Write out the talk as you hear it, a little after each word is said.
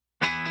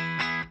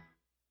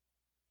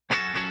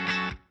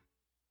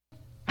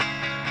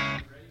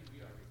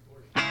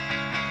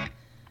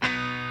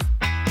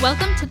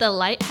Welcome to the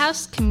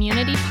Lighthouse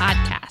Community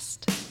Podcast.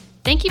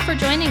 Thank you for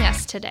joining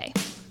us today.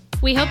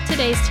 We hope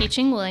today's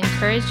teaching will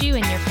encourage you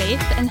in your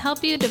faith and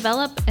help you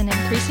develop an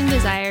increasing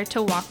desire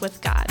to walk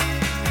with God.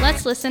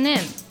 Let's listen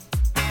in.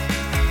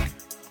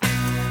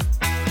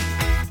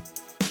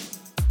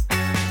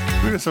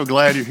 We're so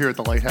glad you're here at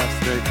the Lighthouse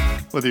today.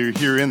 Whether you're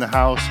here in the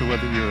house or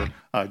whether you're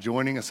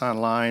joining us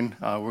online,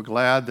 we're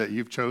glad that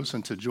you've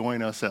chosen to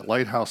join us at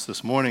Lighthouse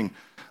this morning.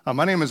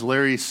 My name is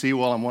Larry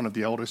Sewell. I'm one of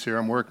the elders here.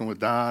 I'm working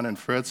with Don and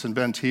Fritz and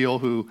Ben Teal,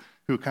 who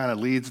kind of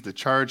leads the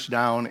charge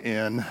down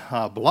in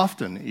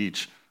Bluffton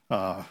each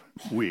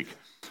week.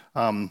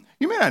 You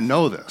may not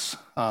know this,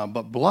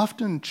 but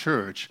Bluffton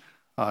Church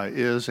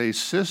is a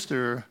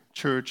sister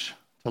church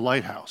to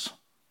Lighthouse.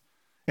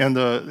 And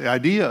the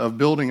idea of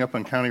building up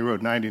on County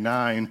Road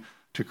 99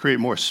 to create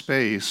more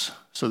space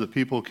so that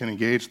people can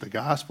engage the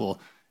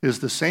gospel is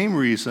the same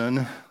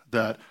reason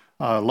that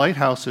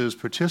Lighthouse is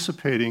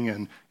participating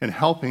in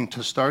helping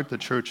to start the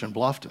church in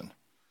Bluffton,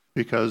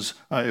 because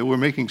we're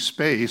making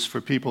space for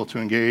people to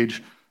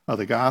engage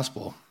the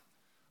gospel.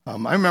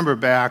 I remember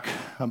back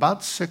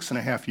about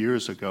 6.5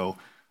 years ago,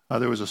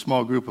 there was a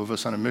small group of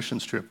us on a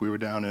missions trip. We were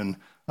down in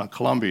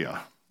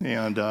Colombia,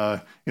 and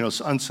it's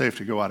unsafe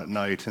to go out at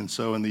night, and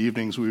so in the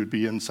evenings we would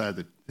be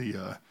inside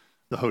the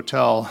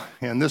hotel,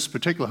 and this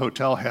particular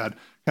hotel had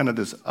kind of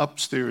this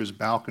upstairs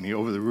balcony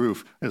over the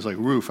roof. There's like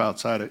roof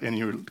outside it, and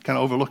you're kind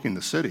of overlooking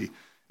the city.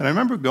 And I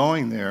remember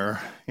going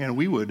there, and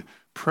we would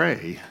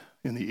pray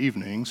in the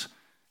evenings,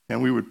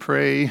 and we would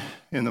pray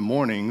in the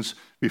mornings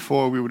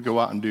before we would go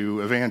out and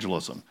do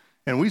evangelism.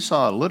 And we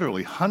saw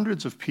literally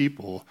hundreds of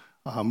people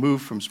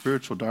move from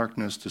spiritual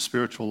darkness to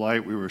spiritual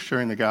light. We were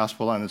sharing the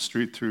gospel on the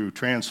street through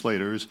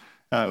translators.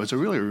 It was a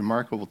really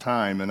remarkable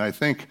time, and I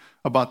think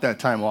about that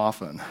time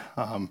often.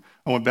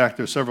 I went back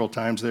there several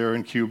times there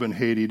in Cuba and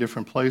Haiti,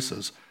 different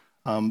places.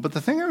 But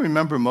the thing I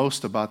remember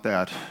most about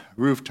that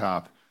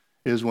rooftop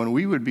is when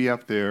we would be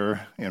up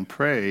there and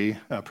praying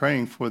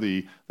for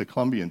the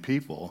Colombian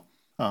people,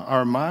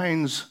 our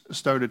minds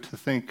started to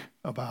think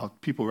about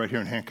people right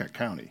here in Hancock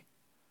County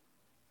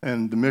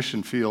and the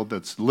mission field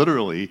that's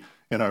literally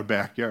in our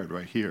backyard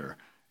right here.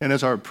 And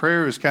as our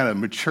prayers kind of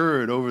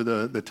matured over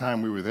the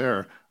time we were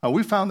there,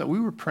 we found that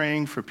we were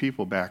praying for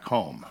people back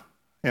home.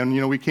 And,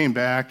 we came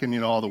back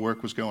and, all the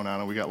work was going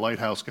on and we got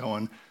Lighthouse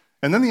going.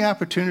 And then the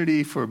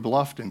opportunity for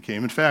Bluffton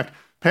came. In fact,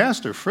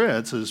 Pastor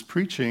Fritz is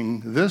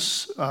preaching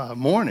this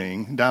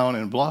morning down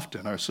in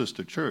Bluffton, our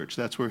sister church.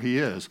 That's where he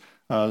is,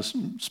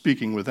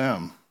 speaking with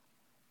them.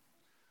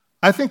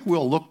 I think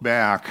we'll look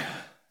back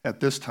at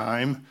this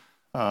time,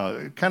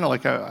 kind of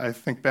like I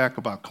think back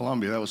about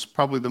Colombia. That was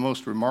probably the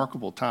most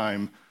remarkable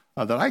time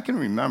that I can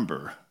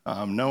remember,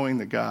 knowing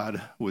that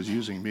God was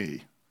using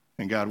me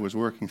and God was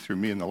working through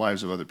me in the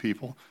lives of other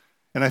people.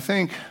 And I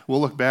think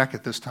we'll look back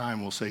at this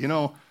time, we'll say,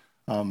 all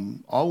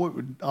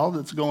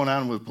that's going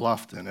on with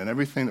Bluffton and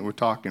everything that we're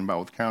talking about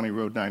with County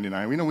Road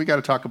 99, we got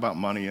to talk about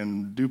money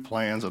and do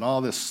plans and all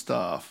this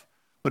stuff.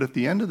 But at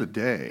the end of the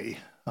day,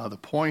 the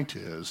point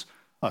is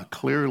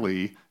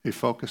clearly a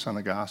focus on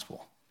the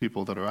gospel,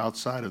 people that are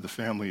outside of the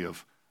family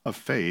of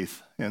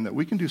faith, and that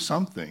we can do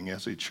something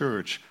as a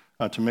church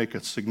to make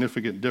a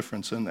significant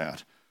difference in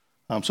that.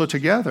 So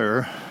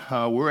together,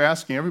 we're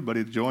asking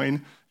everybody to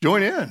join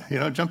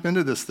in, jump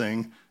into this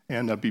thing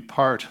and be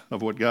part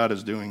of what God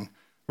is doing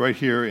right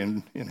here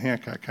in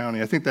Hancock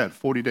County. I think that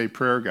 40-day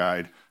prayer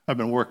guide, I've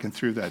been working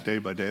through that day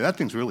by day. That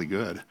thing's really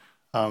good.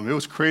 It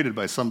was created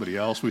by somebody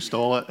else. We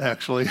stole it,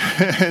 actually.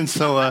 And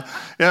so, it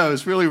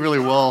was really, really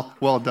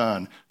well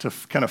done to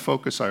kind of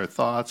focus our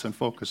thoughts and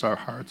focus our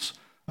hearts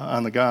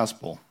on the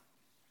gospel.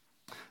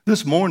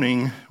 This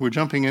morning, we're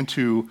jumping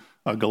into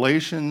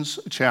Galatians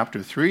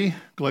chapter 3.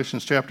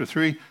 Galatians chapter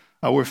 3.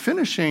 We're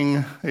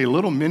finishing a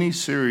little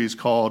mini-series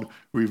called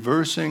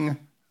Reversing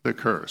the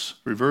Curse.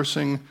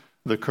 Reversing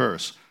the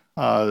Curse.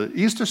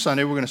 Easter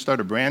Sunday, we're going to start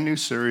a brand new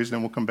series,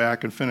 then we'll come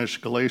back and finish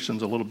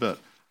Galatians a little bit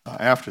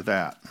after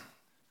that.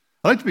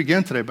 I'd like to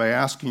begin today by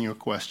asking you a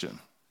question.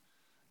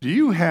 Do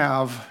you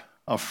have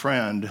a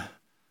friend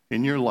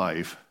in your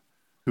life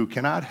who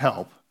cannot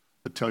help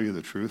but tell you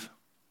the truth?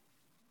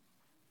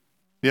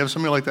 Do you have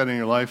somebody like that in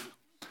your life?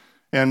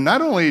 And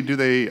not only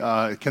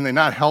can they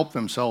not help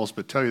themselves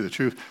but tell you the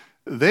truth,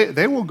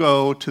 they will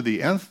go to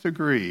the nth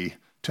degree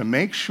to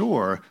make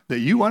sure that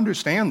you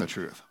understand the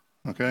truth.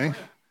 Okay?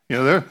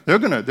 They're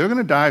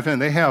gonna dive in.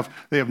 They have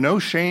no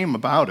shame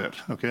about it.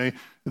 Okay?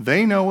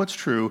 They know what's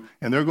true,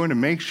 and they're going to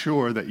make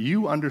sure that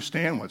you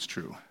understand what's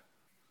true.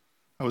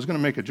 I was going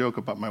to make a joke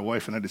about my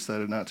wife, and I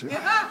decided not to.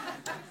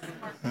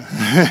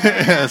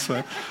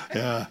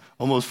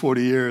 Almost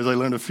 40 years. I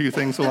learned a few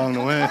things along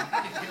the way.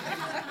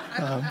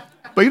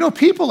 But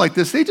people like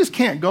this, they just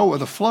can't go with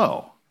the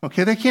flow.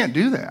 Okay, they can't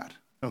do that.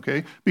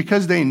 Okay,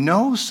 because they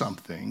know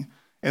something,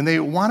 and they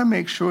want to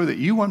make sure that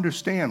you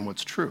understand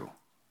what's true.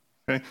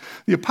 Okay,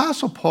 the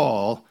Apostle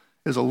Paul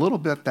is a little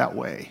bit that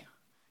way.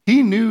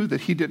 He knew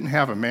that he didn't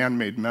have a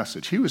man-made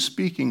message. He was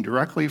speaking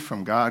directly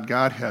from God.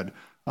 God had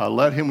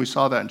led him. We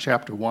saw that in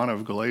chapter 1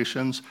 of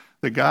Galatians,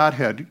 that God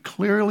had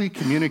clearly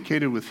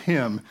communicated with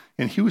him,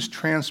 and he was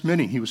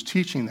transmitting, he was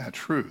teaching that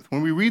truth.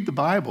 When we read the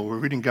Bible, we're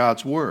reading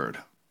God's word.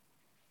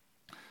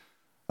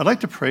 I'd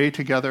like to pray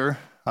together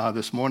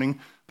this morning,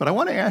 but I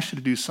want to ask you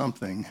to do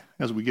something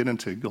as we get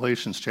into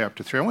Galatians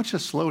chapter 3. I want you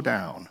to slow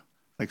down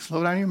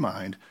your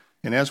mind,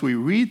 and as we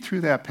read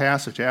through that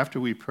passage after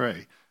we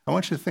pray, I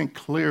want you to think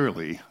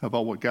clearly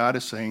about what God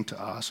is saying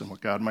to us and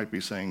what God might be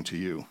saying to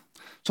you.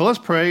 So let's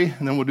pray,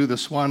 and then we'll do the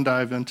swan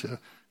dive into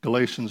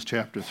Galatians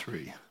chapter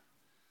 3.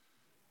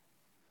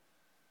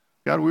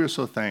 God, we are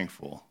so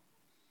thankful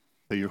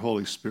that your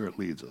Holy Spirit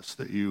leads us,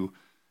 that you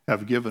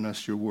have given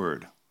us your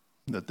word,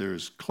 that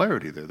there's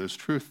clarity there, there's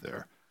truth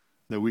there,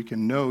 that we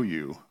can know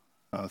you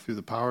through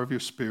the power of your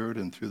Spirit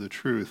and through the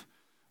truth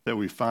that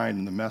we find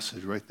in the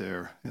message right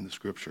there in the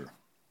Scripture.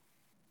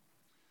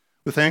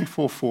 We're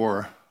thankful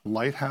for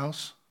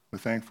Lighthouse. We're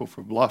thankful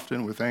for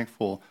Bluffton. We're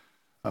thankful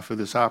for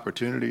this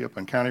opportunity up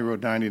on County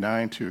Road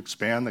 99 to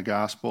expand the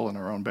gospel in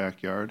our own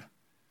backyard.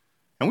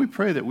 And we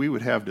pray that we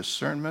would have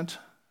discernment,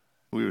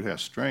 we would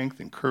have strength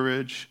and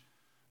courage,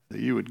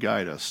 that you would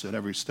guide us at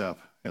every step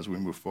as we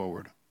move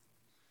forward.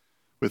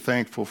 We're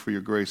thankful for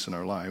your grace in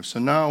our lives. So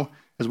now,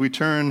 as we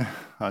turn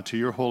to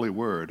your holy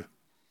word,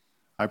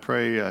 I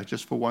pray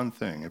just for one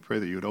thing. I pray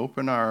that you would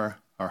open our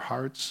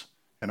hearts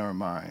and our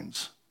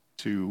minds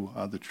to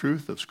the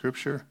truth of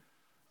Scripture.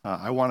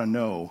 I want to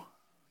know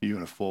you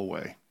in a full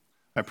way.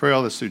 I pray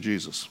all this through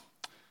Jesus.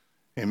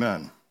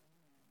 Amen.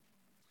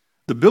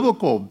 The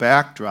biblical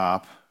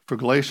backdrop for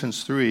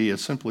Galatians 3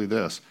 is simply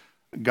this.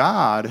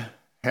 God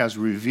has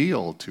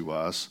revealed to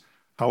us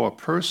how a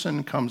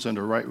person comes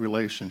into right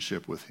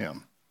relationship with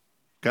him.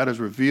 God has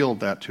revealed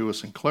that to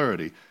us in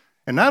clarity.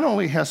 And not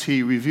only has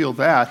he revealed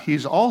that,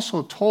 he's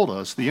also told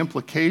us the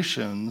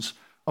implications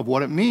of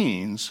what it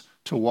means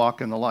to walk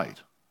in the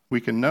light.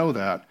 We can know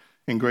that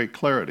in great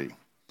clarity.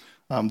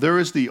 There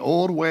is the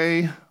old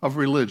way of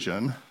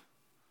religion,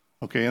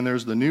 okay, and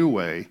there's the new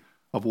way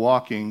of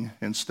walking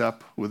in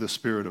step with the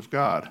Spirit of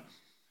God.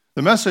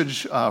 The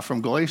message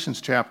from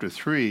Galatians chapter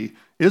 3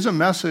 is a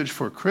message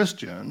for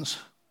Christians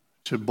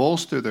to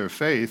bolster their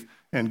faith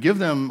and give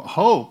them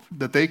hope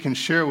that they can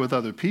share with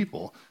other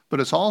people. But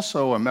it's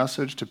also a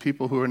message to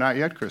people who are not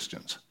yet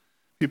Christians.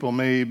 People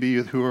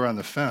who are on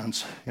the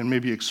fence and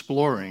maybe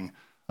exploring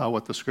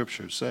what the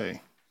Scriptures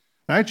say.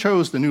 And I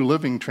chose the New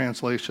Living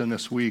Translation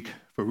this week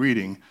for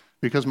reading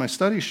because my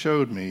study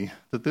showed me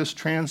that this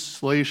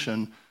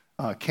translation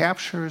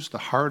captures the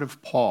heart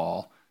of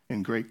Paul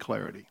in great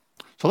clarity.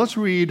 So let's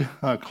read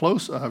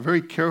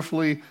very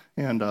carefully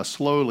and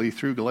slowly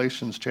through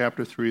Galatians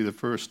chapter 3, the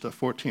first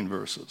 14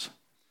 verses.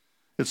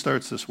 It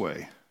starts this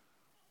way.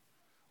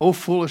 O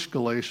foolish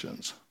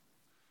Galatians,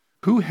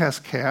 who has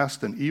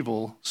cast an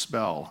evil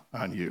spell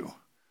on you?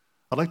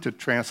 I'd like to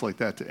translate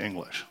that to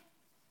English.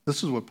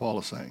 This is what Paul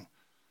is saying.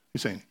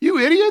 He's saying, you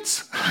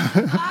idiots!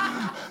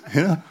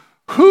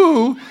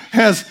 Who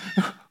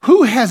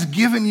has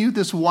given you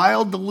this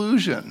wild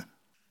delusion?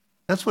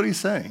 That's what he's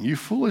saying. You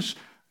foolish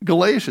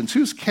Galatians,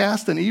 who's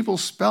cast an evil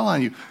spell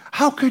on you?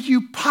 How could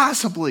you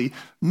possibly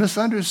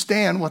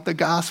misunderstand what the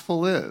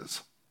gospel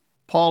is?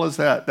 Paul is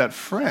that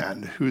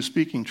friend who is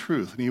speaking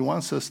truth, and he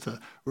wants us to,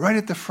 right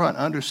at the front,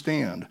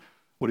 understand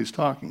what he's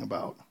talking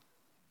about.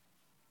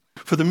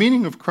 For the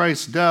meaning of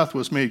Christ's death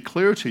was made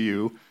clear to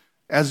you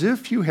as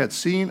if you had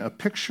seen a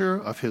picture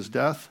of his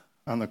death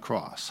on the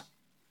cross.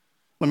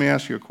 Let me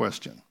ask you a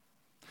question.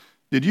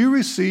 Did you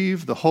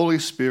receive the Holy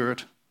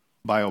Spirit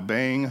by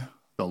obeying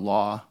the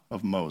law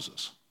of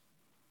Moses?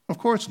 Of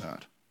course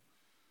not.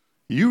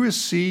 You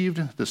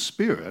received the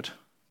Spirit,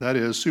 that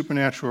is,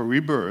 supernatural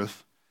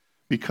rebirth,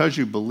 because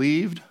you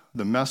believed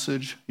the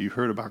message you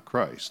heard about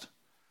Christ.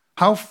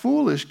 How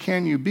foolish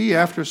can you be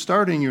after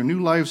starting your new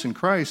lives in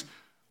Christ?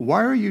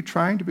 Why are you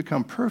trying to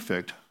become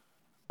perfect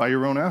by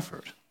your own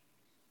effort?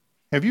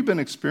 Have you been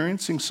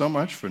experiencing so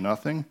much for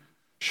nothing?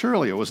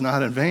 Surely it was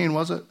not in vain,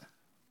 was it?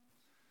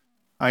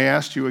 I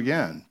asked you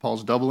again.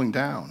 Paul's doubling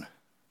down.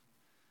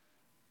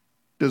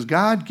 Does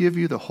God give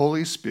you the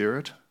Holy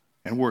Spirit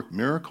and work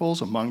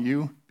miracles among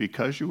you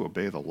because you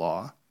obey the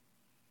law?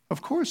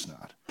 Of course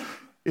not.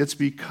 It's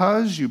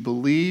because you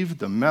believe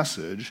the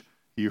message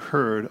you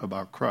heard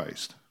about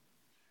Christ.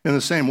 In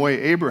the same way,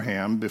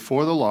 Abraham,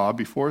 before the law,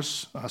 before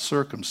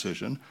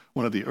circumcision,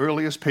 one of the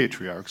earliest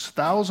patriarchs,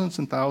 thousands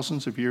and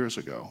thousands of years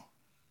ago,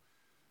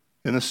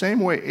 in the same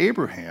way,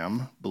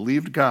 Abraham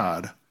believed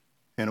God,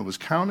 and it was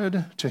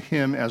counted to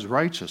him as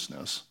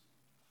righteousness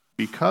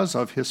because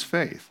of his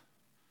faith.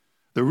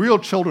 The real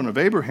children of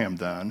Abraham,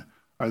 then,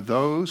 are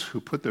those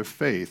who put their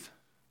faith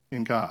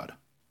in God.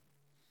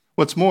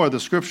 What's more, the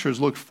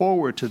Scriptures look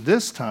forward to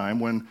this time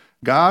when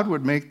God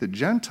would make the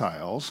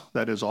Gentiles,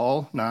 that is,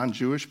 all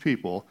non-Jewish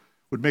people,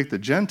 would make the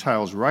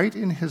Gentiles right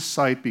in his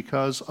sight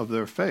because of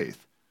their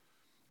faith.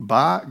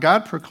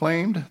 God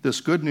proclaimed this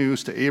good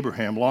news to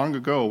Abraham long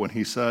ago when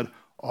he said,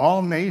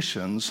 all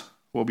nations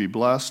will be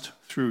blessed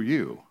through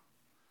you.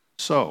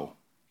 So,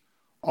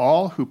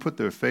 all who put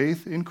their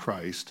faith in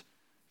Christ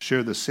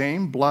share the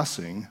same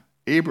blessing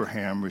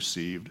Abraham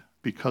received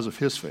because of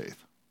his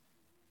faith.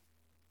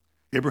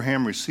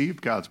 Abraham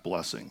received God's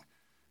blessing.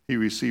 He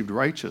received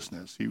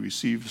righteousness. He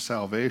received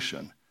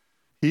salvation.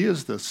 He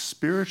is the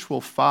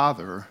spiritual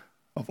father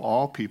of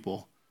all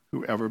people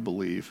who ever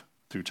believe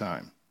through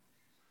time.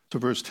 So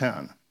verse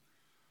 10,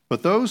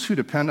 but those who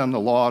depend on the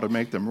law to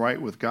make them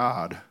right with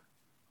God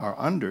are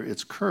under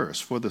its curse.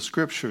 For the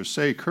scriptures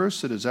say,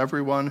 cursed is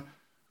everyone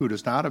who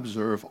does not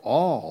observe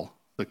all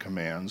the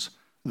commands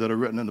that are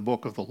written in the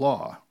book of the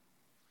law.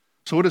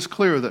 So it is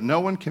clear that no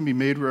one can be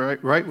made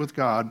right with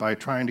God by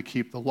trying to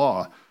keep the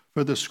law.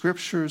 For the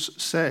scriptures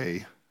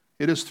say,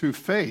 it is through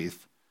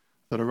faith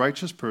that a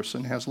righteous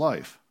person has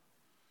life.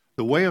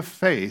 The way of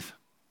faith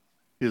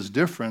is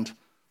different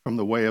from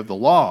the way of the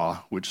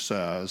law, which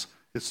says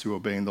it's through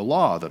obeying the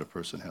law that a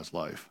person has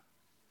life.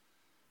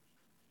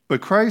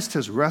 But Christ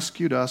has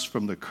rescued us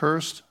from the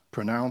curse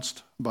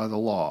pronounced by the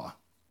law.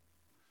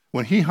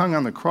 When he hung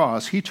on the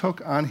cross, he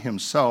took on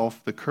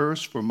himself the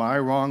curse for my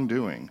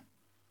wrongdoing.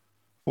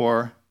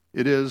 For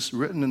it is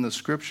written in the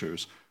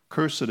scriptures,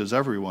 cursed is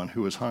everyone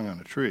who is hung on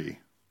a tree.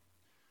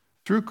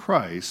 Through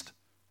Christ,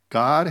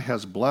 God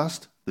has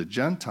blessed the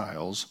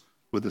Gentiles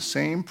with the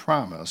same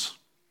promise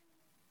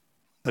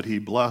that he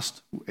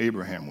blessed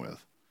Abraham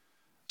with,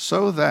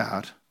 so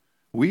that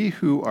we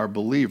who are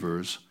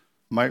believers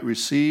might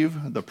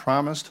receive the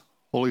promised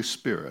Holy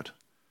Spirit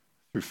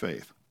through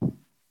faith.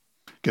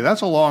 Okay,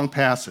 that's a long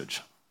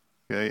passage,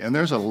 okay, and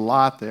there's a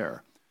lot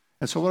there.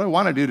 And so what I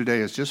want to do today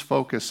is just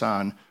focus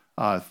on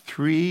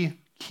three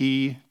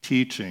key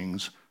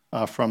teachings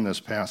from this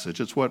passage.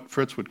 It's what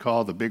Fritz would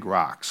call the big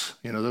rocks.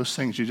 You know, those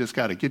things you just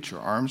got to get your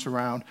arms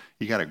around,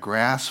 you got to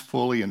grasp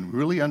fully and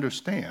really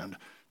understand.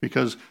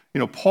 Because, you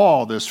know,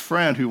 Paul, this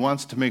friend who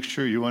wants to make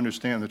sure you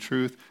understand the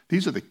truth,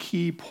 these are the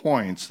key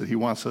points that he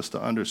wants us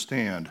to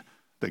understand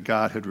that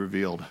God had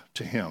revealed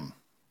to him.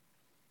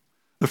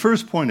 The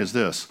first point is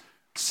this: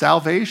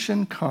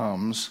 salvation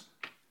comes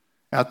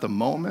at the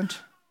moment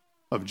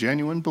of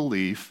genuine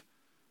belief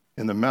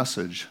in the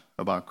message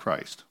about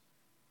Christ.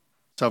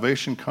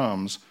 Salvation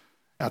comes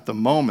at the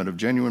moment of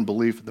genuine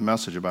belief in the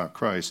message about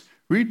Christ.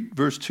 Read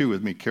verse 2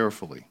 with me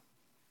carefully.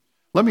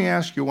 Let me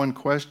ask you one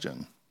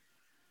question.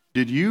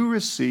 Did you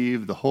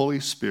receive the Holy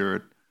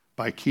Spirit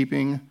by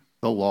keeping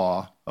the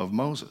law of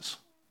Moses?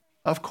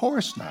 Of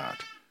course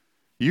not.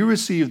 You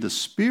received the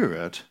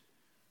Spirit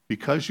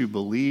because you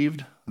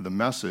believed the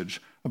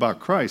message about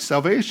Christ.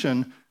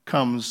 Salvation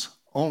comes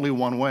only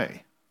one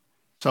way.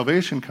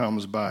 Salvation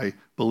comes by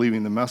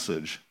believing the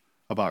message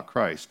about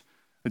Christ.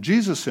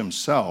 Jesus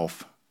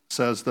himself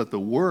says that the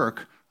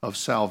work of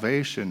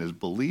salvation is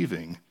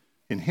believing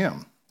in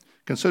him.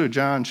 Consider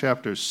John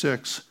chapter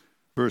 6,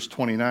 verse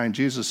 29.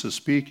 Jesus is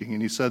speaking,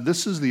 and he said,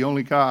 this is the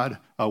only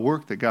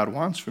work that God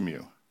wants from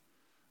you.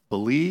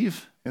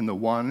 Believe in the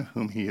one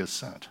whom he has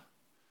sent.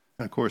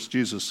 And of course,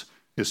 Jesus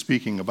is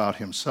speaking about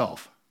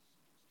himself.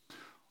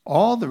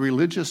 All the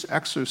religious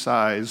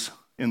exercise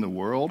in the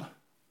world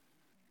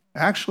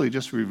actually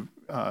just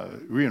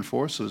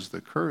reinforces the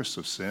curse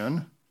of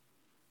sin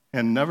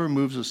and never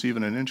moves us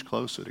even an inch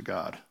closer to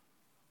God.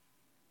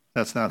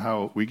 That's not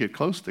how we get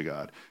close to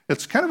God.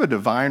 It's kind of a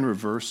divine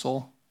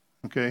reversal,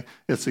 okay?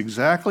 It's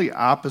exactly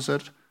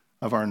opposite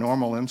of our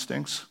normal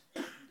instincts.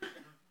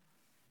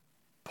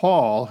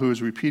 Paul, who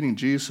is repeating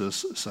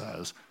Jesus,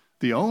 says,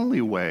 the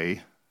only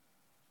way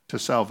to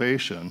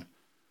salvation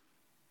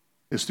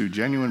is through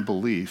genuine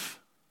belief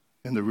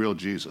in the real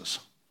Jesus.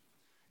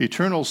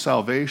 Eternal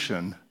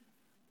salvation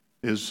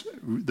is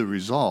the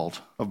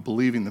result of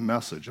believing the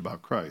message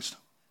about Christ.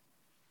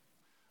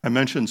 I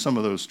mentioned some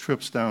of those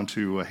trips down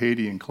to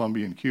Haiti and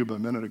Colombia and Cuba a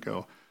minute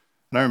ago,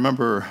 and I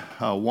remember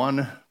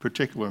one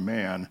particular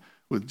man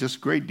with just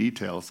great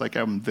detail. It's like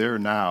I'm there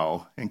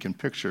now and can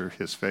picture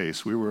his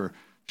face. We were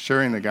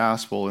sharing the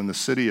gospel in the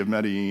city of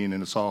Medellin,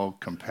 and it's all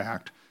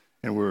compact,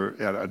 and we're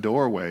at a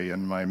doorway,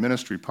 and my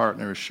ministry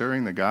partner is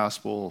sharing the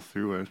gospel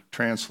through a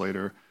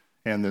translator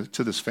and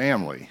to this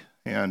family.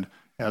 And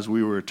as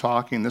we were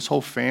talking, this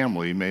whole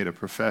family made a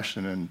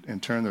profession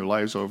and turned their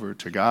lives over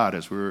to God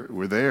as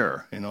we're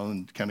there, you know,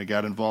 and kind of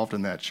got involved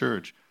in that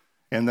church.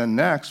 And then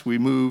next, we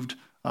moved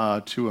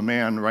to a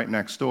man right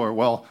next door.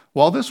 Well,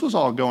 while this was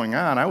all going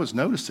on, I was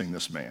noticing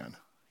this man.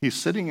 He's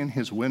sitting in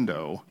his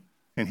window,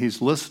 and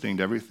he's listening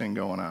to everything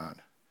going on.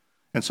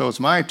 And so it's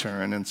my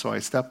turn, and so I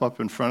step up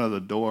in front of the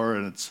door,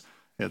 and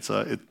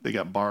they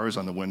got bars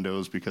on the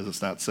windows because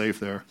it's not safe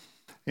there.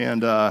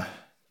 And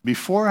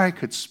before I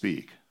could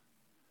speak,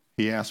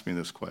 he asked me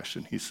this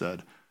question. He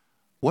said,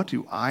 what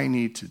do I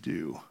need to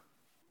do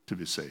to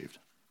be saved?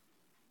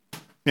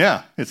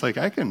 Yeah, it's like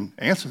I can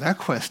answer that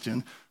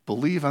question.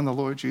 Believe on the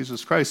Lord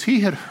Jesus Christ.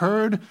 He had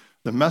heard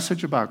the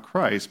message about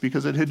Christ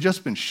because it had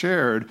just been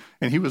shared,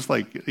 and he was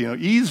like, you know,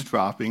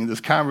 eavesdropping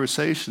this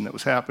conversation that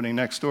was happening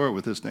next door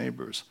with his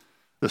neighbors.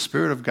 The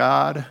Spirit of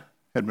God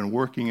had been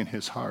working in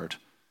his heart,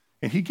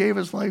 and he gave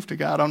his life to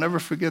God. I'll never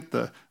forget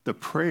the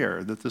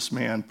prayer that this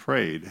man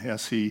prayed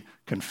as he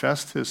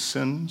confessed his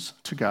sins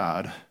to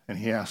God, and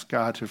he asked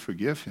God to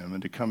forgive him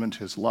and to come into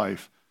his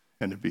life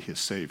and to be his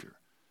Savior.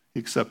 He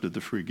accepted the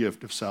free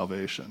gift of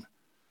salvation.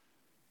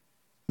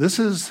 This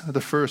is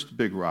the first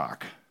big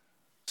rock.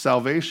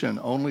 Salvation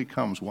only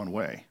comes one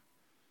way.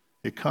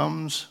 It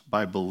comes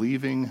by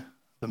believing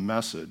the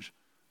message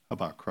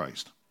about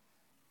Christ.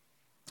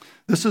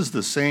 This is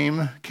the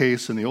same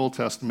case in the Old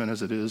Testament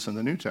as it is in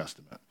the New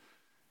Testament.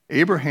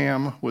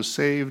 Abraham was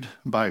saved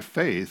by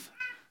faith,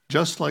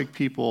 just like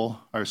people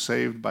are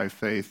saved by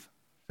faith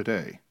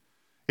today.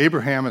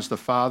 Abraham is the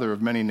father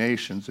of many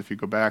nations. If you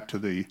go back to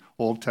the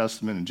Old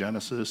Testament in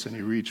Genesis and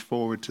you reach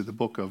forward to the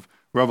book of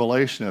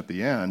Revelation at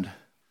the end,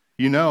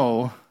 you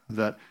know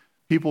that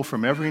people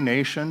from every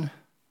nation,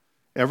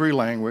 every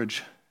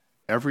language,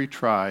 every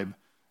tribe,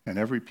 and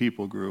every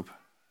people group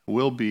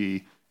will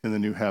be in the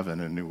new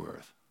heaven and new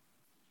earth.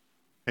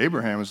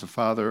 Abraham is the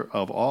father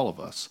of all of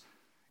us.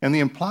 And the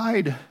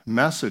implied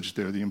message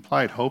there, the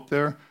implied hope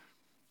there,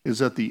 is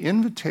that the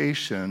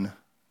invitation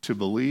to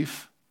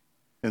belief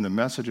in the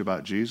message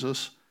about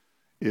Jesus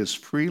is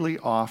freely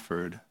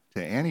offered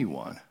to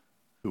anyone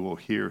who will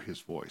hear his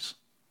voice.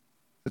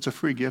 It's a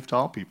free gift to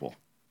all people.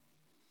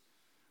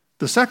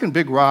 The second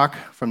big rock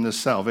from this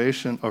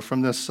salvation, or from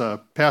this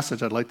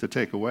passage I'd like to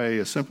take away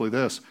is simply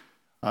this.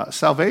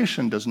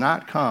 Salvation does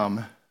not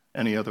come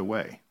any other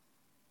way.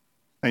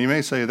 Now you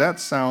may say, that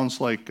sounds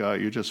like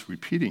you're just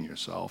repeating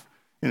yourself,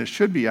 and it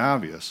should be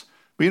obvious.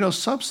 But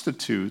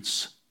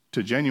substitutes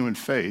to genuine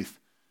faith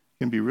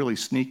can be really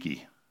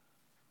sneaky.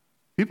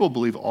 People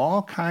believe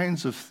all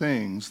kinds of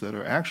things that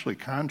are actually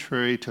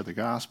contrary to the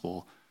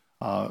gospel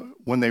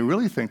when they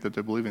really think that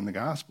they're believing the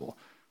gospel.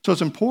 So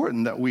it's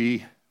important that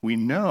we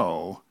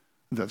know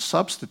that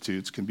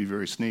substitutes can be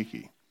very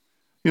sneaky.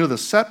 The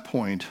set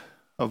point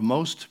of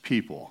most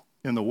people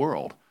in the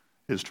world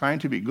is trying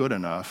to be good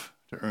enough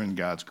to earn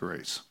God's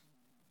grace.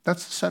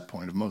 That's the set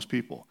point of most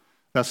people.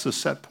 That's the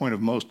set point of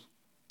most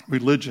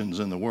religions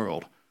in the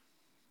world.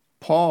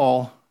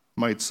 Paul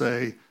might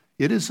say,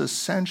 it is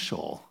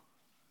essential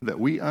that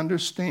we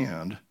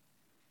understand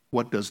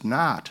what does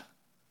not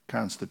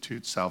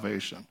constitute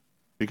salvation,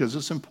 because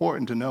it's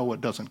important to know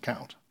what doesn't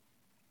count.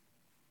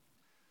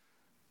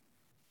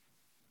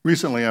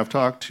 Recently, I've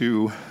talked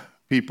to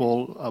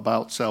people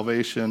about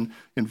salvation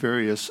in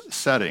various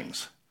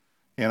settings.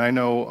 And I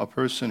know a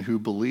person who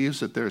believes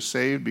that they're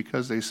saved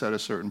because they said a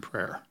certain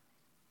prayer.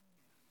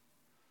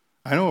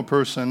 I know a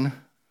person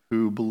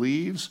who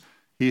believes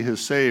he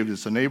is saved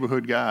as a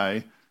neighborhood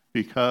guy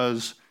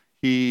because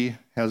he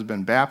has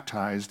been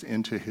baptized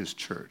into his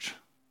church.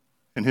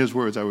 In his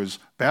words, I was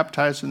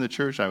baptized in the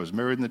church, I was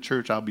married in the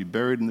church, I'll be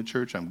buried in the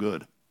church, I'm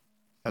good.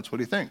 That's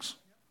what he thinks.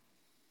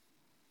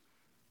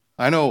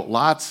 I know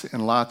lots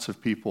and lots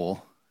of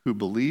people who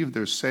believe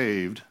they're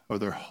saved, or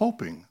they're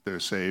hoping they're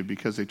saved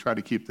because they try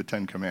to keep the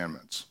 10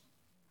 Commandments.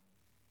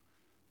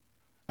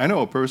 I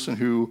know a person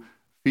who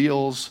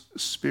feels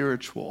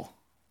spiritual,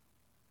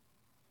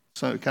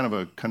 so kind of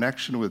a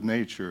connection with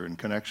nature and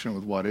connection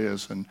with what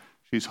is, and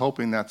she's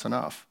hoping that's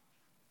enough.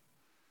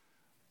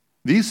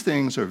 These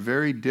things are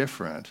very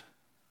different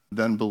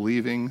than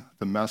believing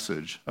the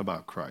message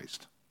about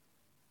Christ,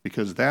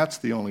 because that's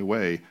the only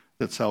way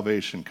that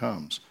salvation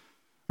comes.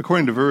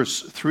 According to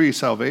verse 3,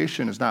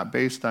 salvation is not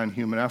based on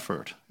human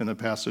effort in the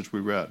passage we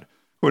read.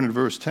 According to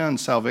verse 10,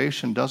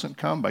 salvation doesn't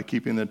come by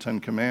keeping the 10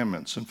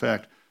 Commandments. In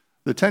fact,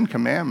 the 10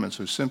 Commandments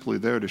are simply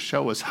there to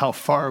show us how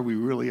far we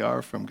really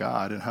are from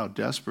God and how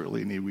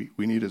desperately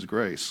we need his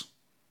grace.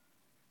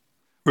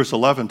 Verse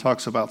 11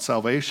 talks about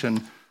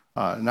salvation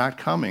not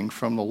coming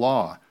from the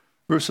law.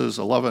 Verses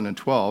 11 and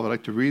 12, I'd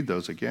like to read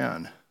those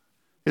again.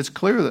 It's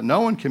clear that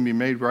no one can be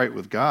made right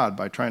with God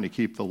by trying to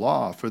keep the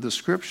law, for the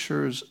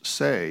scriptures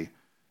say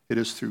it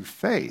is through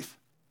faith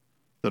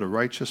that a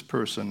righteous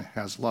person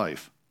has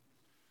life.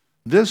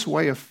 This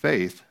way of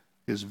faith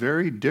is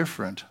very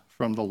different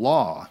from the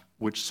law,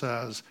 which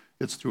says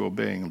it's through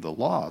obeying the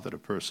law that a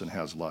person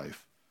has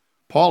life.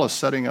 Paul is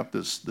setting up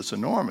this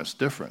enormous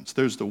difference.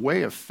 There's the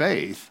way of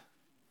faith,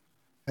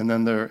 and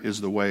then there is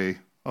the way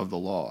of the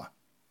law.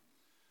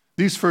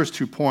 These first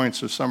 2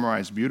 points are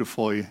summarized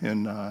beautifully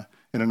in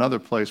another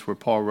place where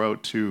Paul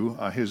wrote to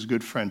his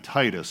good friend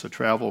Titus, a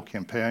travel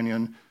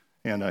companion,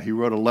 and he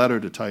wrote a letter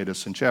to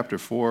Titus in chapter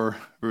 4,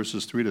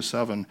 verses 3 to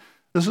 7.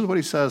 This is what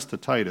he says to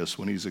Titus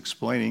when he's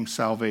explaining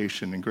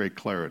salvation in great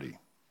clarity.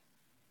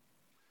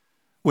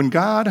 When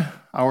God,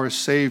 our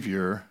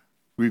Savior,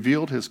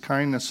 revealed his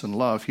kindness and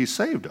love, he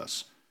saved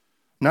us,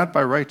 not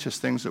by righteous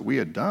things that we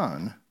had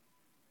done,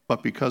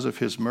 but because of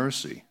his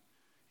mercy.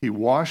 He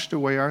washed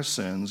away our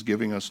sins,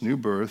 giving us new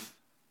birth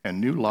and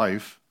new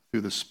life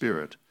through the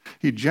Spirit.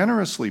 He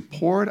generously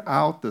poured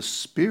out the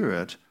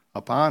Spirit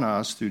upon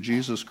us through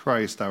Jesus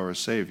Christ, our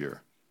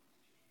Savior.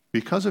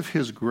 Because of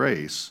his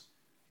grace,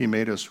 he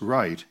made us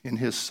right in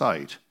his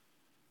sight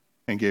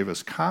and gave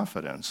us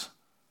confidence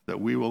that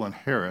we will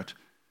inherit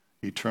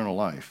eternal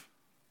life.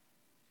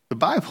 The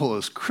Bible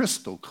is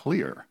crystal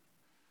clear.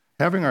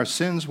 Having our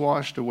sins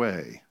washed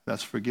away,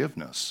 that's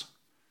forgiveness.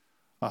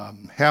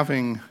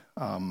 Having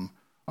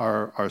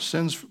our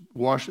sins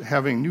washed,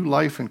 having new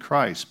life in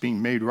Christ,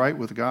 being made right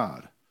with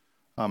God.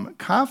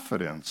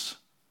 Confidence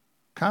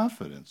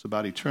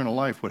about eternal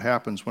life, what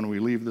happens when we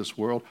leave this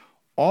world.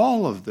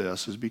 All of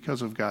this is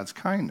because of God's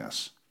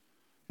kindness.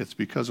 It's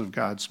because of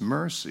God's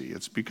mercy.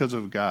 It's because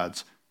of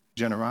God's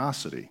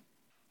generosity.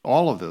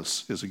 All of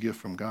this is a gift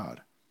from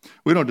God.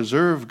 We don't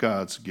deserve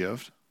God's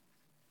gift.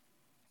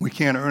 We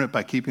can't earn it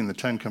by keeping the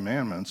Ten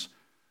Commandments.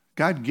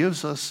 God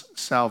gives us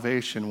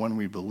salvation when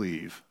we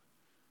believe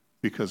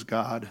because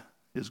God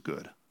is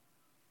good.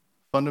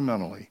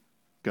 Fundamentally,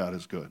 God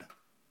is good.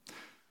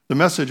 The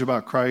message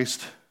about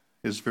Christ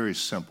is very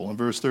simple. In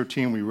verse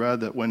 13, we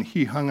read that when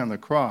he hung on the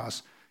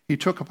cross, he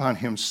took upon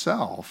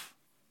himself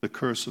the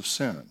curse of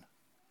sin.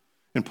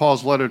 In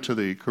Paul's letter to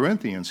the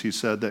Corinthians, he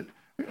said that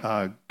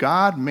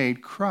God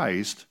made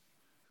Christ,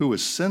 who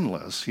was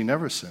sinless, he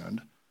never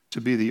sinned,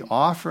 to be the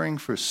offering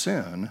for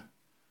sin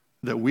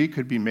that we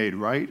could be made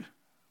right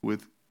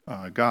with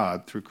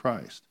God through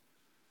Christ.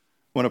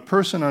 When a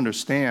person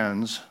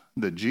understands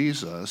that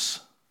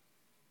Jesus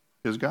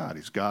is God,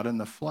 he's God in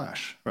the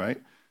flesh,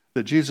 right?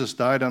 That Jesus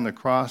died on the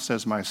cross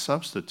as my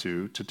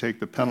substitute to take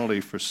the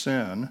penalty for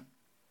sin,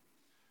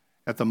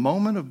 at the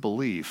moment of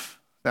belief,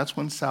 that's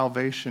when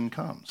salvation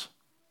comes,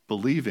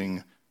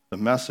 believing the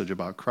message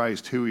about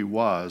Christ, who he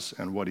was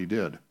and what he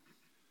did.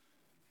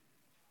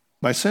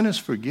 My sin is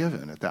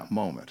forgiven at that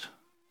moment,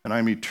 and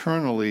I'm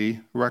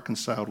eternally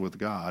reconciled with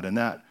God, and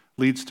that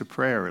leads to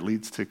prayer, it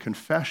leads to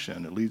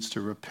confession, it leads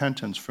to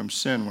repentance from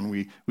sin. When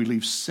we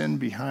leave sin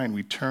behind,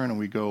 we turn and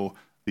we go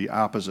the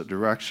opposite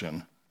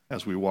direction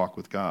as we walk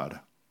with God.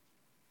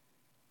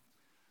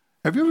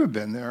 Have you ever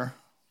been there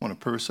when a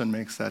person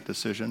makes that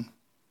decision?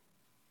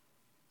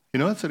 You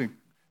know,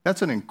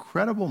 that's an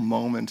incredible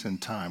moment in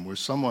time where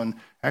someone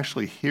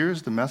actually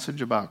hears the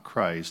message about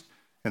Christ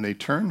and they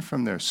turn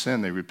from their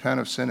sin, they repent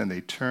of sin, and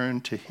they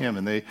turn to him,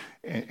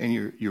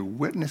 and you're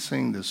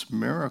witnessing this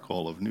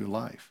miracle of new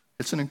life.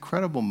 It's an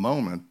incredible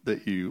moment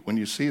when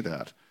you see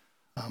that.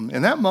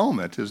 And that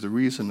moment is the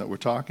reason that we're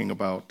talking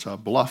about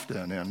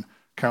Bluffton and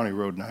County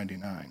Road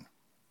 99.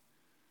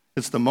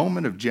 It's the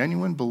moment of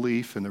genuine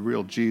belief in the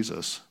real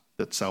Jesus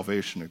that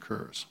salvation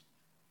occurs.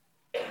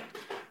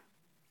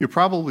 You're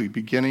probably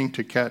beginning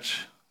to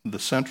catch the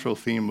central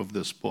theme of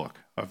this book,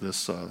 of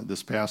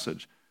this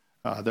passage,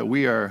 that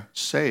we are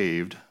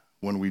saved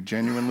when we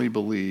genuinely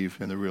believe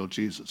in the real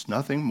Jesus.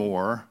 Nothing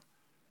more,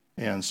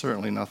 and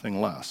certainly nothing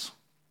less.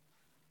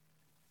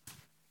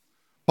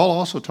 Paul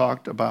also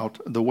talked about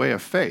the way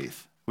of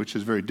faith, which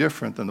is very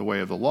different than the way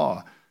of the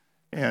law.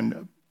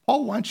 And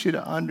Paul wants you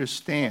to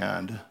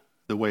understand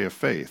the way of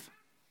faith.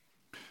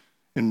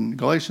 In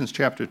Galatians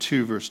chapter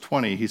 2, verse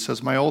 20, he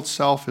says, "My old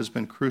self has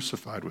been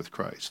crucified with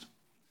Christ.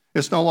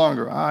 It's no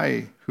longer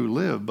I who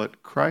live,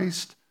 but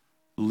Christ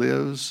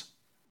lives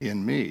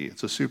in me."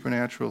 It's a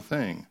supernatural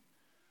thing.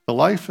 The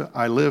life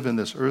I live in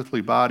this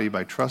earthly body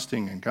by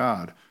trusting in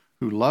God,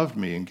 who loved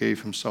me and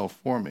gave himself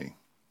for me.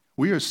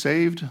 We are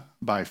saved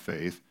by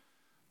faith,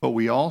 but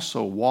we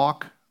also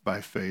walk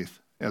by faith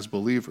as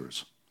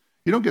believers.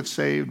 You don't get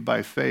saved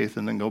by faith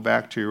and then go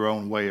back to your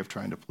own way of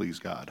trying to please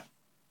God.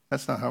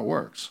 That's not how it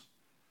works.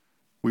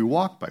 We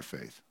walk by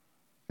faith.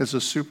 It's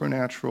a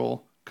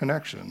supernatural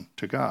connection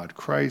to God.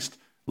 Christ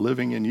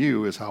living in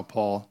you is how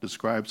Paul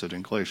describes it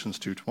in Galatians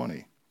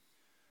 2:20.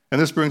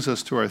 And this brings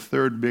us to our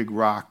third big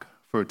rock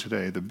for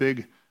today,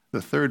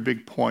 the third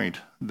big point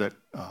that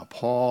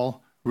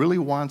Paul really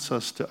wants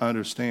us to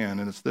understand,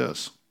 and it's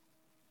this.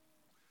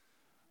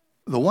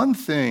 The one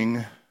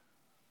thing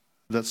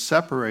that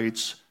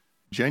separates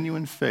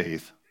genuine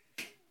faith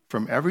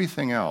from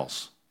everything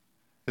else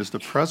is the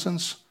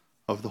presence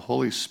of the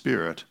Holy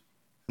Spirit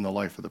in the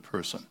life of the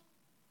person.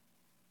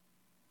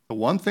 The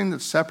one thing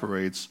that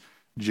separates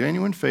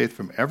genuine faith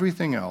from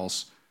everything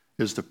else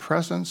is the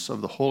presence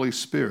of the Holy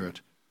Spirit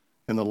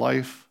in the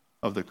life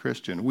of the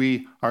Christian.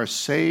 We are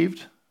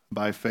saved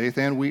by faith,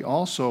 and we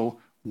also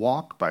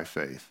walk by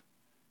faith.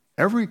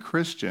 Every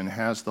Christian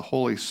has the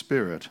Holy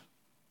Spirit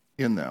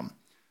in them.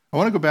 I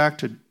want to go back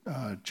to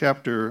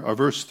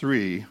verse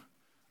 3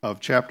 of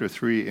chapter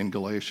 3 in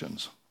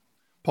Galatians.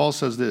 Paul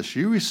says this,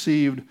 "You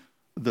received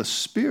the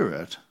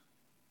Spirit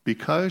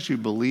because you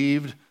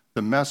believed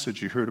the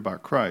message you heard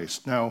about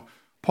Christ." Now,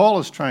 Paul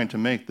is trying to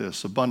make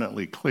this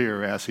abundantly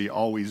clear, as he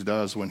always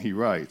does when he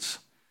writes.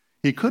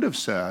 He could have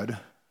said,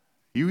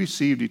 "You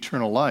received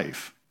eternal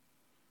life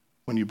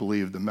when you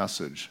believed the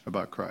message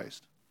about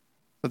Christ."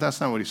 But that's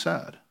not what he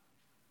said.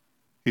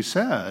 He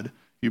said,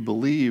 you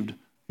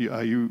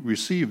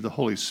received the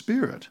Holy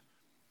Spirit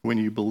when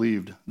you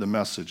believed the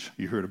message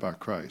you heard about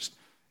Christ.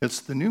 It's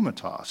the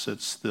pneumatos.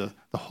 It's the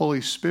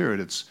Holy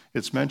Spirit.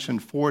 It's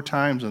mentioned 4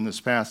 times in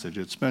this passage.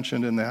 It's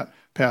mentioned in that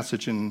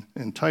passage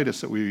in Titus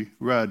that we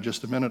read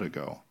just a minute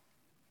ago.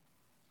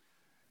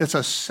 It's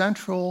a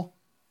central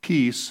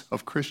piece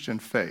of Christian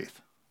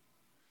faith.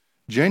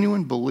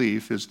 Genuine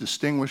belief is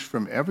distinguished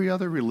from every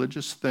other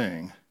religious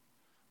thing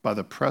by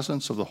the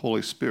presence of the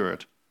Holy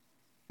Spirit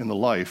in the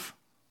life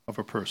of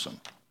a person.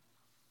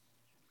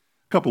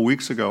 A couple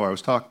weeks ago, I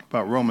was talking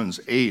about Romans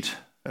 8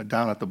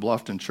 down at the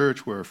Bluffton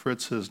Church where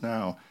Fritz is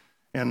now,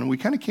 and we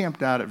kind of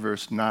camped out at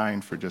verse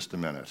 9 for just a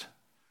minute.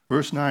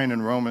 Verse 9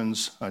 in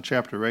Romans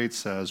chapter 8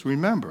 says,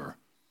 "Remember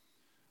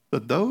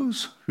that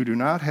those who do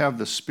not have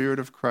the Spirit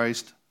of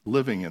Christ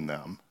living in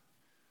them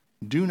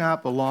do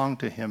not belong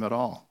to him at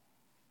all.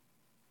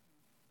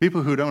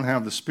 People who don't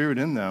have the Spirit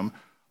in them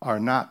are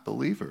not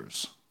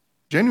believers.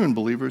 Genuine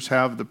believers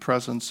have the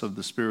presence of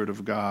the Spirit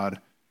of God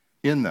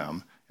in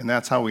them, and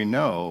that's how we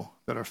know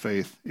that our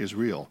faith is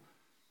real.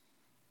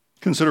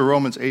 Consider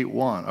Romans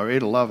 8:1 or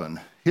 8:11.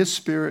 His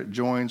Spirit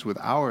joins with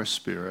our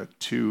spirit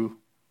to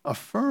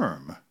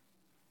affirm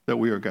that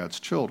we are God's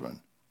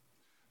children.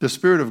 The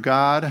Spirit of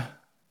God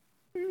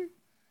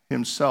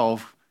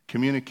himself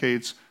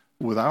communicates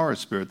with our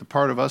spirit, the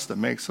part of us that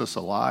makes us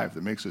alive,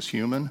 that makes us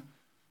human,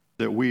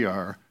 that we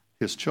are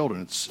his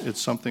children.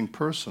 It's something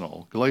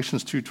personal.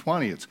 Galatians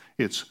 2:20,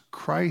 it's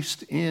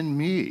Christ in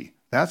me.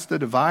 That's the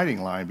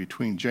dividing line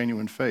between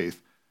genuine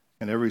faith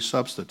and every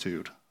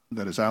substitute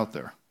that is out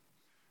there.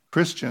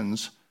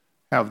 Christians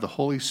have the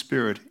Holy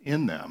Spirit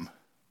in them,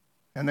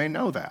 and they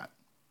know that.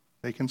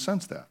 They can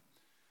sense that.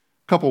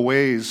 A couple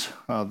ways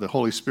the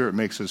Holy Spirit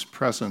makes his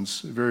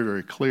presence very,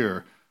 very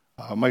clear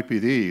might be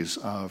these.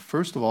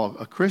 First of all,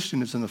 a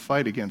Christian is in the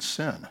fight against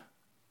sin.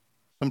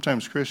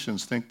 Sometimes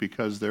Christians think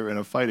because they're in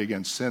a fight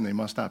against sin, they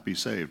must not be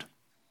saved.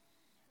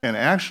 And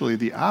actually,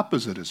 the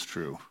opposite is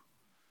true.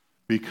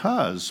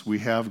 Because we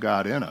have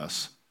God in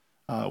us,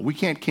 we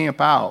can't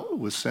camp out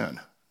with sin,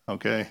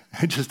 okay?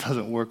 It just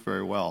doesn't work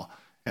very well.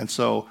 And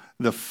so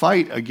the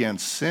fight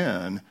against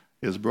sin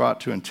is brought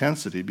to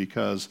intensity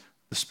because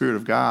the Spirit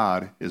of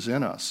God is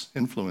in us,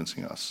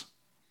 influencing us.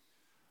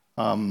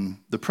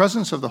 The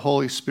presence of the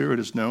Holy Spirit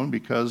is known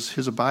because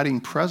his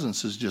abiding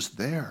presence is just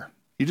there.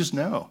 You just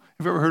know.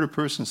 Have you ever heard a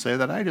person say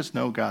that? I just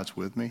know God's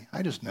with me.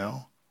 I just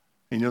know.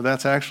 And you know,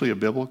 that's actually a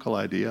biblical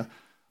idea.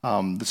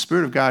 The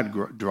Spirit of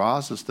God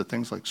draws us to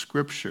things like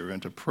Scripture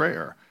and to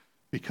prayer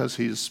because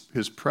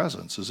his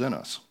presence is in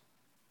us.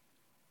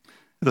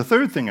 The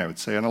third thing I would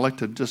say, and I'd like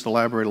to just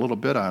elaborate a little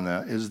bit on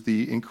that, is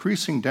the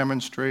increasing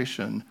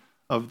demonstration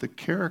of the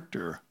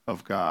character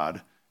of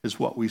God is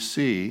what we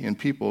see in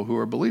people who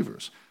are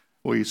believers.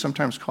 We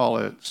sometimes call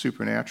it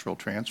supernatural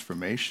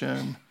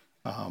transformation,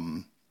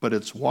 but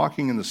it's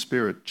walking in the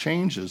Spirit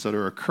changes that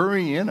are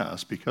occurring in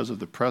us because of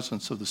the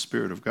presence of the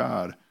Spirit of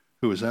God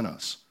who is in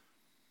us.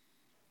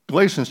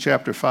 Galatians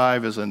chapter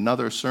 5 is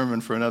another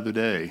sermon for another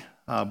day,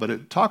 but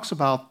it talks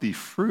about the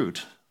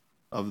fruit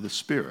of the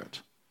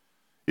Spirit.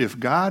 If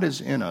God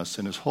is in us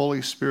and his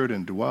Holy Spirit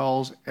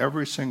indwells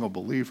every single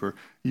believer,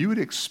 you would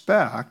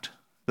expect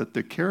that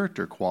the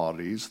character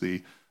qualities,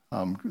 the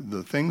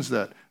things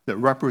that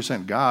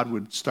represent God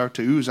would start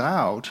to ooze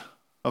out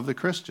of the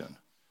Christian.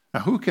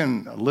 Now, who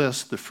can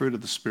list the fruit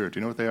of the Spirit? Do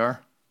you know what they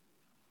are?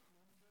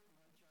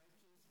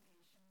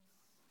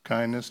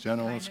 Kindness,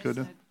 gentleness,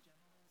 goodness,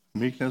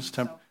 meekness,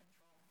 temperance.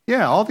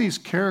 Yeah, all these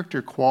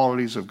character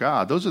qualities of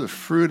God, those are the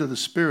fruit of the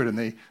Spirit,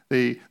 and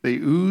they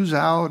ooze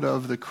out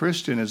of the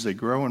Christian as they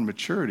grow in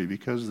maturity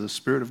because the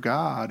Spirit of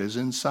God is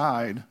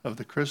inside of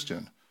the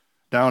Christian.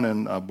 Down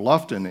in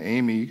Bluffton,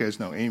 Amy, you guys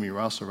know Amy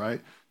Russell,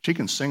 right? She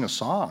can sing a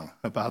song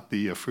about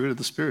the fruit of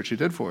the Spirit. She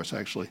did for us,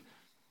 actually.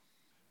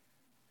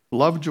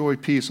 Love, joy,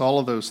 peace, all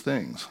of those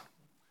things.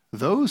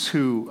 Those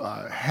who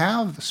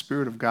have the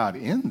Spirit of God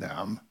in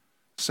them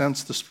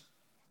sense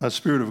the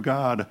Spirit of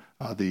God,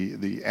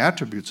 the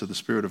attributes of the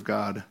Spirit of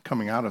God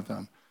coming out of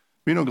them.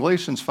 You know,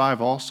 Galatians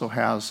 5 also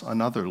has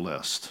another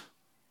list,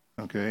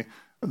 okay?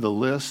 The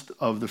list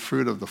of the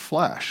fruit of the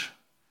flesh.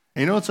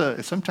 And you know,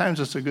 sometimes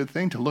it's a good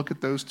thing to look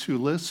at those two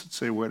lists and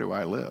say, where do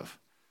I live?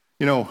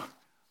 You know,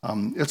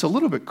 it's a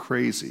little bit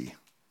crazy,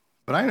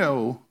 but I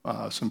know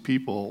some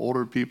people,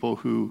 older people,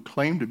 who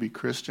claim to be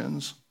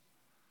Christians,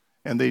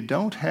 and they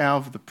don't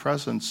have the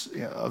presence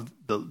of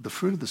the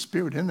fruit of the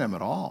Spirit in them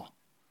at all.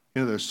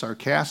 You know, they're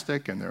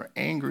sarcastic and they're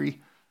angry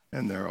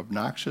and they're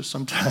obnoxious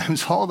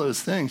sometimes, all those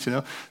things, you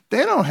know.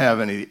 They don't have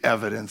any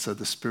evidence of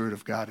the Spirit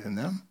of God in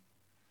them.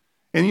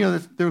 And, you know,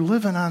 they're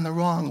living on the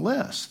wrong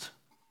list.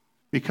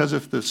 Because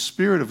if the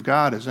Spirit of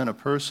God is in a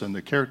person,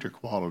 the character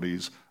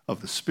qualities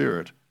of the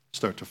Spirit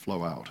start to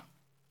flow out.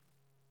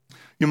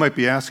 You might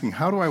be asking,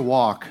 how do I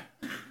walk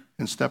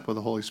in step with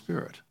the Holy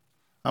Spirit?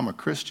 I'm a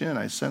Christian.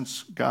 I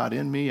sense God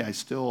in me. I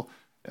still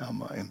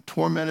am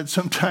tormented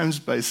sometimes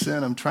by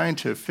sin. I'm trying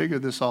to figure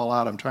this all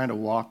out. I'm trying to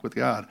walk with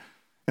God.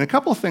 And a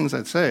couple of things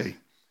I'd say.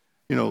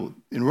 You know,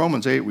 in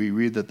Romans 8, we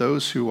read that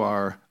those who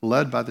are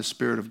led by the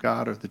Spirit of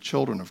God are the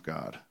children of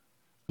God.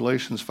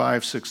 Galatians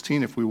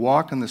 5:16, if we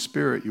walk in the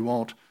Spirit, you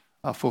won't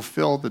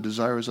fulfill the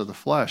desires of the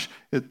flesh.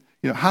 You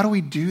know, how do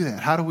we do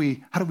that? How do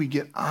we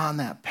get on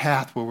that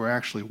path where we're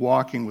actually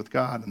walking with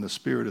God and the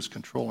Spirit is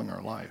controlling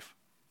our life?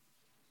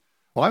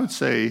 Well, I would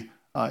say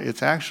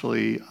it's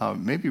actually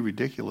maybe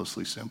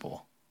ridiculously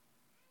simple.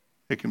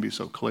 It can be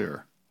so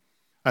clear.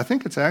 I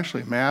think it's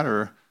actually a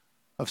matter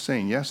of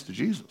saying yes to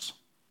Jesus.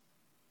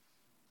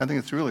 I think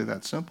it's really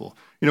that simple.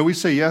 You know, we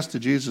say yes to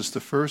Jesus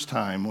the first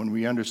time when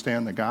we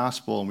understand the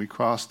gospel and we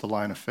cross the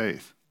line of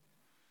faith.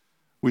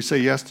 We say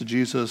yes to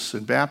Jesus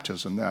in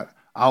baptism, that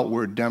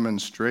outward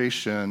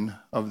demonstration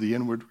of the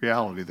inward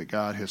reality that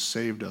God has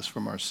saved us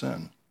from our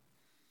sin.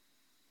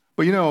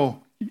 But you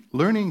know,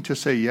 learning to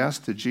say yes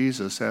to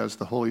Jesus as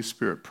the Holy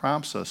Spirit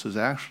prompts us is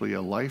actually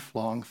a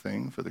lifelong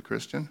thing for the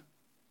Christian.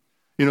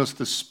 It's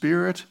the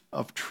Spirit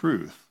of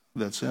truth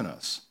that's in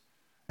us,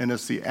 and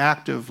it's the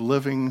active,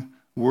 living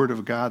Word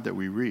of God that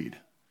we read.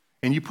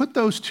 And you put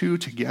those two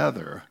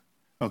together,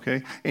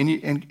 okay,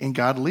 and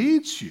God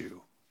leads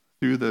you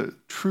through the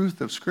truth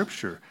of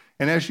Scripture.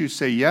 And as you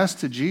say yes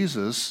to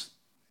Jesus,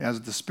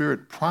 as the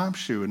Spirit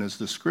prompts you, and as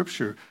the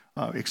Scripture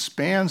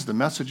expands the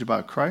message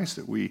about Christ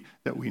that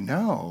we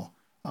know,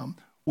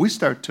 we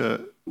start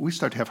to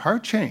have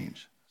heart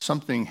change.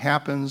 Something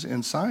happens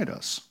inside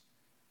us.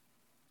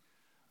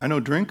 I know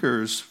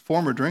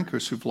former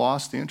drinkers who've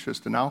lost the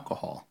interest in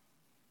alcohol.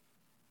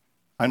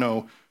 I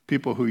know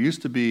people who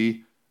used to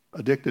be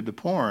addicted to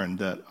porn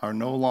that are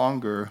no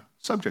longer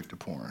subject to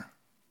porn.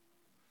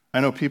 I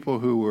know people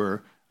who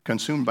were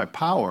consumed by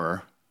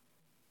power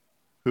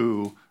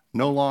who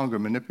no longer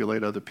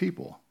manipulate other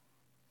people.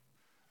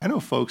 I know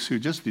folks who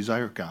just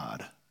desire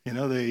God.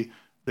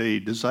 They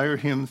desire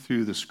Him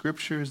through the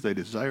Scriptures. They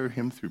desire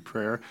Him through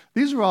prayer.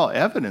 These are all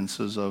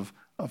evidences of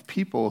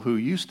people who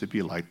used to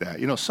be like that.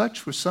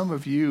 Such were some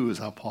of you, is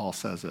how Paul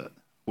says it,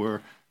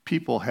 where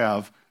people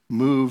have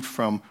moved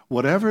from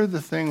whatever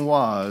the thing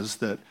was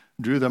that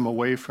drew them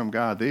away from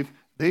God.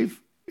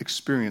 They've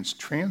experienced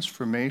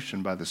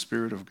transformation by the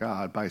Spirit of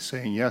God by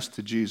saying yes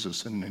to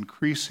Jesus in an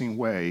increasing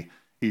way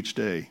each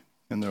day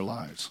in their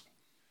lives.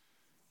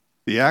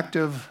 The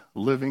active,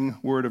 living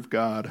Word of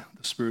God,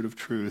 the Spirit of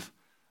truth,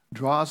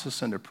 draws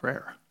us into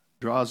prayer,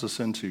 draws us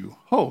into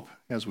hope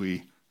as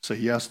we say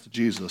yes to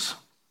Jesus.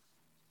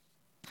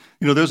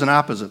 There's an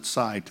opposite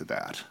side to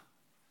that.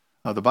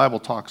 The Bible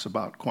talks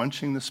about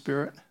quenching the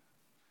Spirit.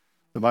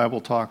 The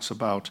Bible talks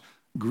about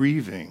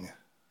grieving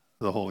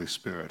the Holy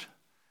Spirit.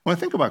 When I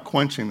think about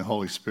quenching the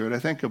Holy Spirit, I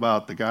think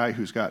about the guy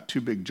who's got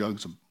 2 big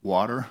jugs of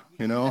water,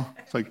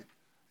 It's like,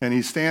 and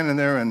he's standing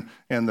there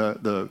and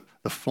the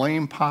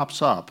flame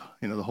pops up.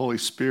 The Holy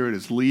Spirit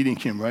is leading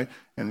him, right?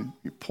 And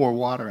you pour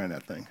water in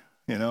that thing,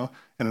 and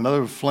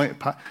another flame,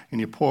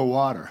 and you pour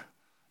water.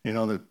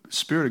 The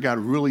Spirit of God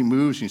really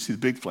moves, and you see the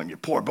big flame. You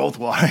pour both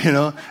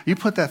water, You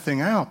put that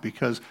thing out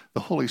because the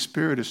Holy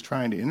Spirit is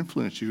trying to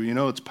influence you.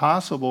 It's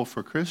possible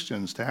for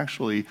Christians to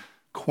actually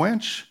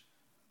quench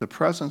the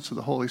presence of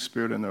the Holy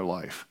Spirit in their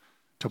life,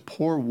 to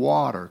pour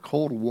water,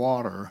 cold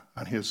water,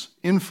 on His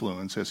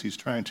influence as He's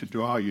trying to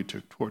draw you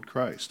toward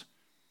Christ.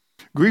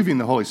 Grieving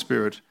the Holy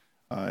Spirit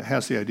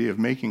has the idea of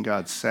making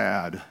God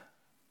sad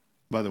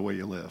by the way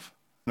you live.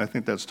 And I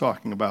think that's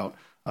talking about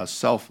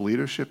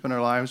self-leadership in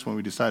our lives when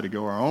we decide to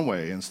go our own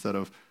way instead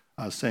of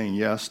saying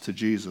yes to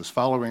Jesus,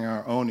 following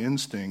our own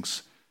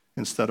instincts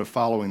instead of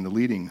following the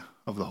leading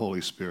of the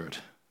Holy Spirit.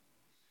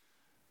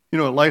 At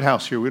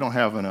Lighthouse here, we don't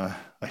have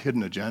a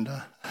hidden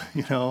agenda,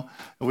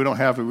 We don't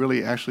have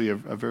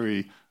a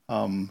very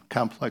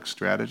complex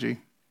strategy.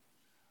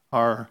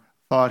 Our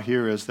thought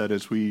here is that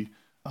as we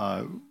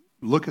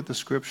look at the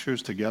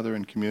Scriptures together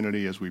in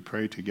community, as we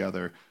pray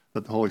together,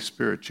 that the Holy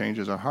Spirit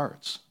changes our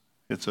hearts.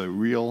 It's a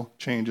real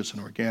change. It's an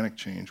organic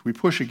change. We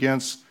push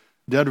against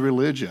dead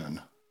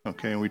religion,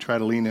 okay, and we try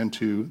to lean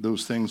into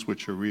those things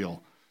which are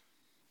real.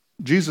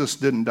 Jesus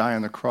didn't die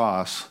on the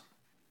cross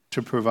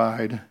to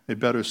provide a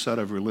better set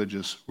of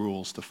religious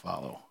rules to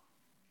follow,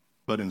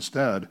 but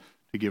instead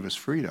to give us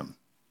freedom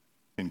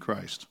in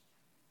Christ.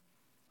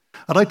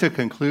 I'd like to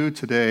conclude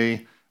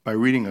today by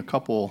reading a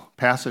couple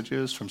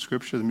passages from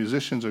Scripture. The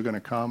musicians are going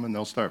to come and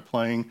they'll start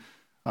playing.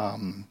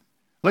 I'd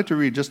like to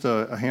read just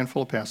a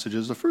handful of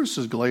passages. The first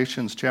is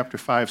Galatians chapter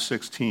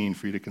 5:16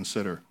 for you to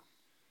consider.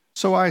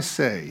 So I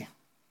say,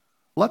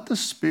 let the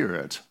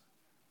Spirit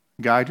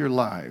guide your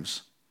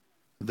lives.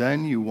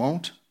 Then you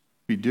won't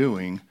be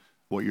doing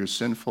what your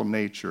sinful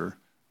nature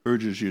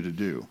urges you to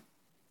do.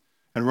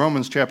 In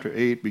Romans chapter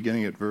 8,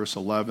 beginning at verse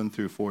 11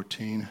 through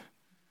 14,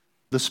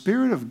 the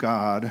Spirit of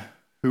God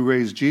who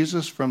raised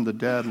Jesus from the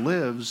dead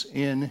lives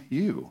in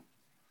you.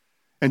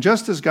 And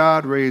just as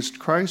God raised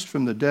Christ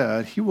from the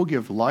dead, He will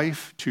give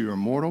life to your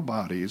mortal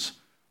bodies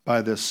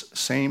by this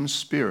same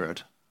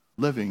Spirit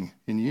living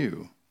in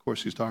you. Of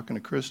course, He's talking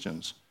to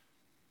Christians.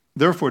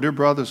 Therefore, dear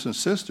brothers and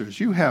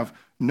sisters, you have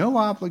no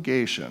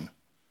obligation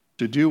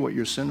to do what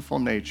your sinful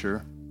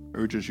nature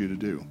urges you to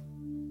do.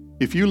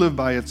 If you live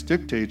by its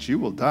dictates, you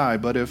will die,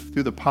 but if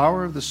through the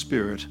power of the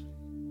Spirit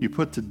you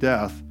put to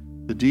death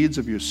the deeds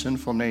of your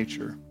sinful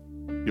nature,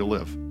 you'll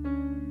live.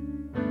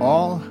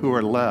 All who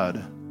are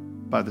led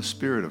by the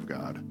Spirit of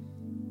God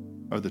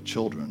are the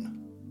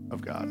children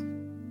of God.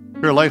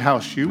 Here at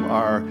Lighthouse, you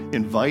are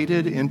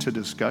invited into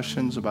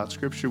discussions about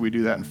Scripture. We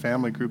do that in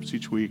family groups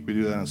each week. We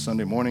do that on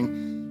Sunday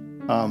morning.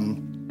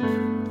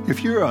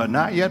 If you're a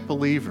not yet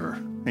believer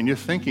and you're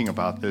thinking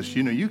about this,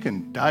 you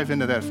can dive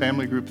into that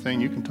family group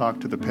thing. You can talk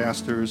to the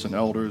pastors and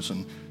elders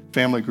and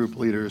family group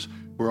leaders.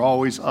 We're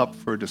always up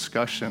for a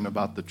discussion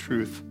about the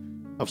truth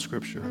of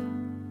Scripture.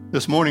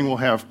 This morning we'll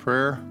have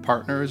prayer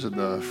partners at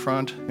the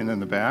front and in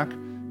the back.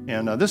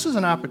 And this is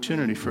an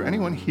opportunity for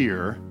anyone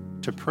here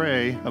to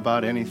pray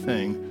about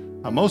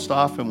anything. Most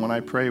often when I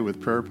pray with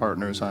prayer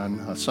partners on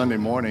a Sunday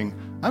morning,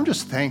 I'm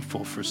just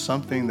thankful for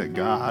something that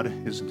God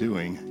is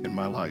doing in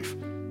my life.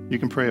 You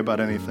can pray about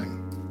anything.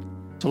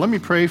 So let me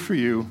pray for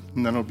you,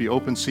 and then it'll be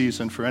open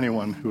season for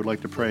anyone who would like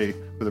to pray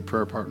with a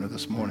prayer partner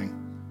this morning.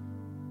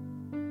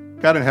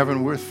 God in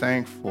heaven, we're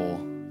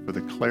thankful for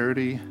the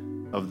clarity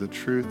of the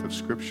truth of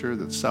Scripture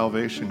that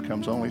salvation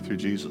comes only through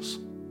Jesus.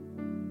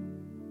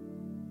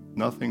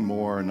 Nothing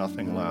more,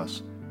 nothing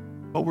less.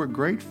 But we're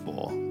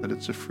grateful that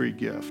it's a free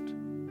gift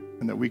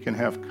and that we can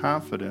have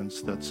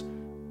confidence that's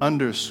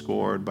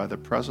underscored by the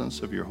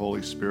presence of your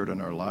Holy Spirit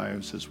in our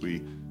lives as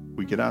we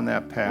get on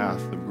that path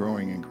of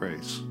growing in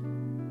grace.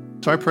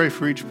 So I pray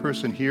for each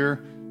person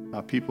here,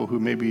 people who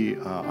maybe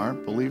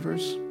aren't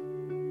believers,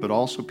 but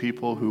also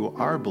people who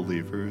are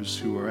believers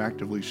who are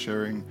actively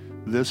sharing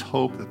this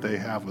hope that they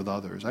have with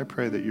others. I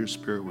pray that your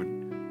Spirit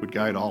would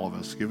guide all of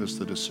us, give us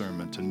the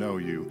discernment to know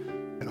you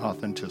in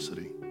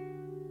authenticity.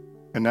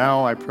 And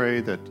now I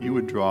pray that you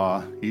would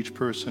draw each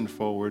person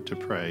forward to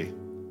pray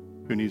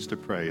who needs to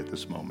pray at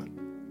this moment.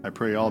 I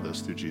pray all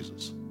this through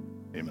Jesus.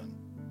 Amen.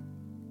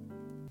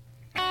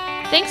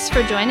 Thanks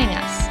for joining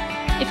us.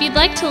 If you'd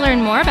like to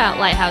learn more about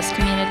Lighthouse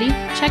Community,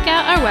 check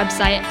out our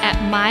website at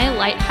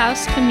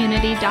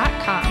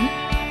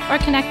mylighthousecommunity.com or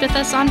connect with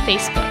us on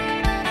Facebook.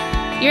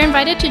 You're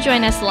invited to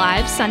join us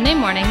live Sunday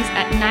mornings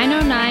at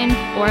 9:09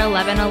 or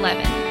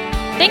 11:11.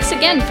 Thanks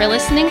again for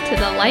listening to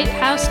the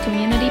Lighthouse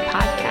Community Podcast.